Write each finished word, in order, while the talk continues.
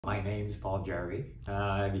My name's Paul Jarvie.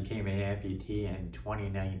 I became an amputee in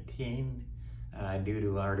 2019 due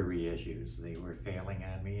to artery issues. They were failing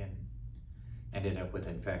on me and ended up with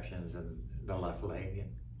infections in the left leg and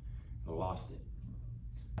lost it.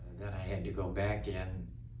 Then I had to go back in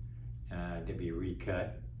to be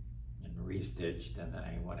recut and restitched, and then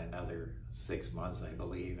I went another 6 months, I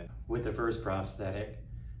believe. And with the first prosthetic,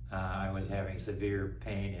 I was having severe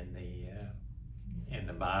pain in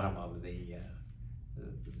the bottom of the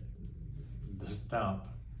stump,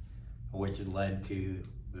 which led to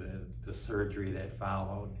the surgery that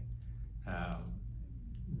followed.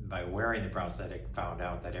 By wearing the prosthetic, found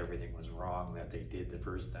out that everything was wrong that they did the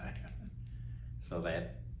first time. So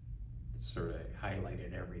that sort of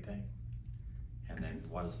highlighted everything. And then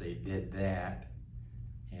once they did that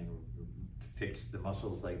and fixed the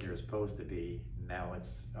muscles like they're supposed to be, now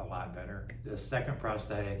it's a lot better. The second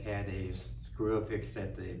prosthetic had a screw affix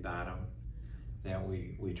at the bottom that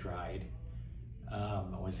we tried. I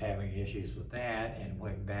was having issues with that and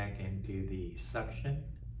went back into the suction.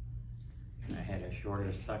 I had a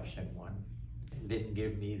shorter suction one. It didn't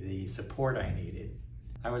give me the support I needed.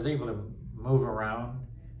 I was able to move around,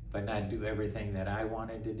 but not do everything that I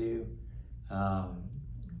wanted to do.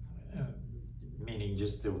 Meaning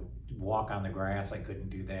just to walk on the grass, I couldn't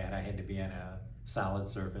do that. I had to be on a solid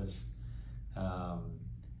surface. A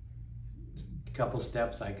couple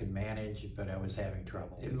steps I could manage, but I was having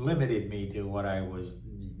trouble. It limited me to what I was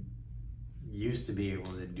used to be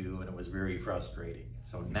able to do, and it was very frustrating.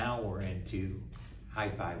 So now we're into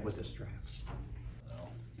HiFi with a strap.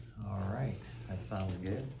 All right, that sounds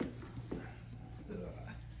good.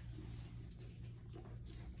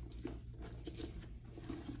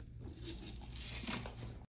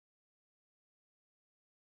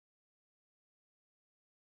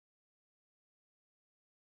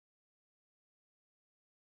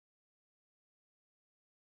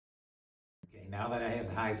 Okay, now that I have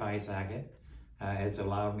the HiFi socket, it's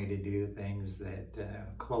allowed me to do things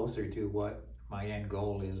that closer to what my end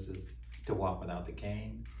goal is to walk without the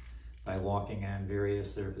cane by walking on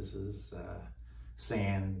various surfaces,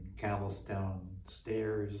 sand, cobblestone,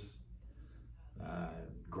 stairs,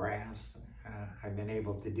 grass. I've been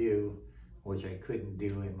able to do, which I couldn't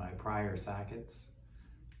do in my prior sockets.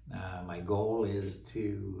 My goal is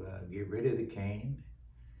to get rid of the cane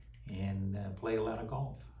and play a lot of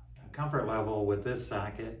golf. Comfort level with this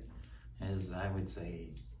socket is, I would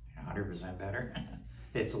say, 100% better.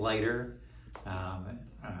 It's lighter.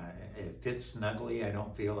 It fits snugly. I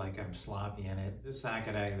don't feel like I'm sloppy in it. This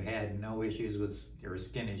socket, I've had no issues with, or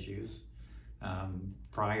skin issues.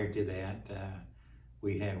 Prior to that,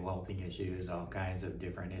 we had welting issues, all kinds of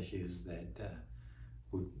different issues that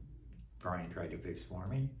Brian tried to fix for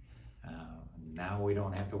me. Now we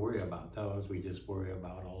don't have to worry about those. We just worry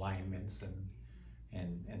about alignments and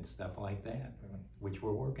stuff like that, which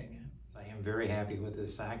we're working on. I am very happy with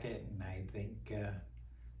this socket, and I think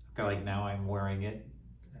like now I'm wearing it.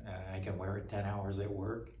 I can wear it 10 hours at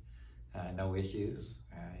work, no issues.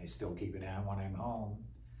 I still keep it on when I'm home,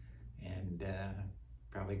 and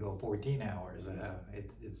probably go 14 hours.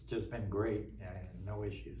 It's just been great, no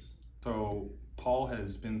issues. So Paul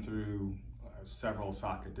has been through several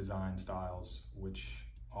socket design styles, which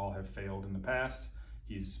all have failed in the past.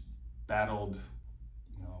 He's battled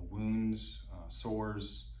wounds,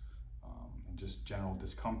 sores, and just general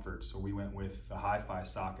discomfort. So we went with the HiFi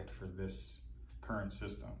socket for this current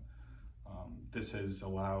system. This has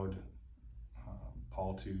allowed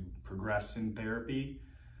Paul to progress in therapy,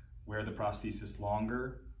 wear the prosthesis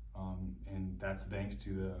longer, and that's thanks to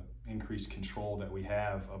the increased control that we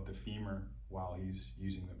have of the femur while he's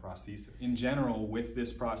using the prosthesis. In general, with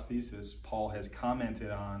this prosthesis, Paul has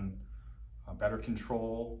commented on better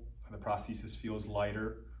control. The prosthesis feels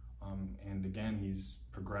lighter, and again, he's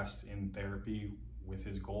progressed in therapy with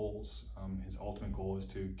his goals. His ultimate goal is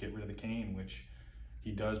to get rid of the cane, which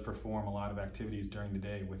he does perform a lot of activities during the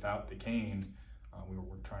day without the cane.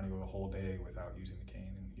 We're trying to go the whole day without using the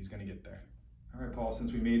cane, and he's going to get there. All right, Paul,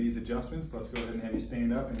 since we made these adjustments, let's go ahead and have you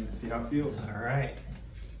stand up and see how it feels. All right.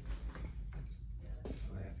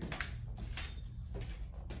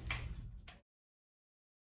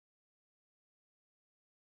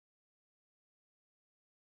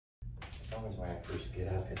 It's always when I first get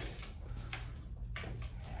up, it's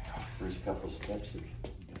first couple steps.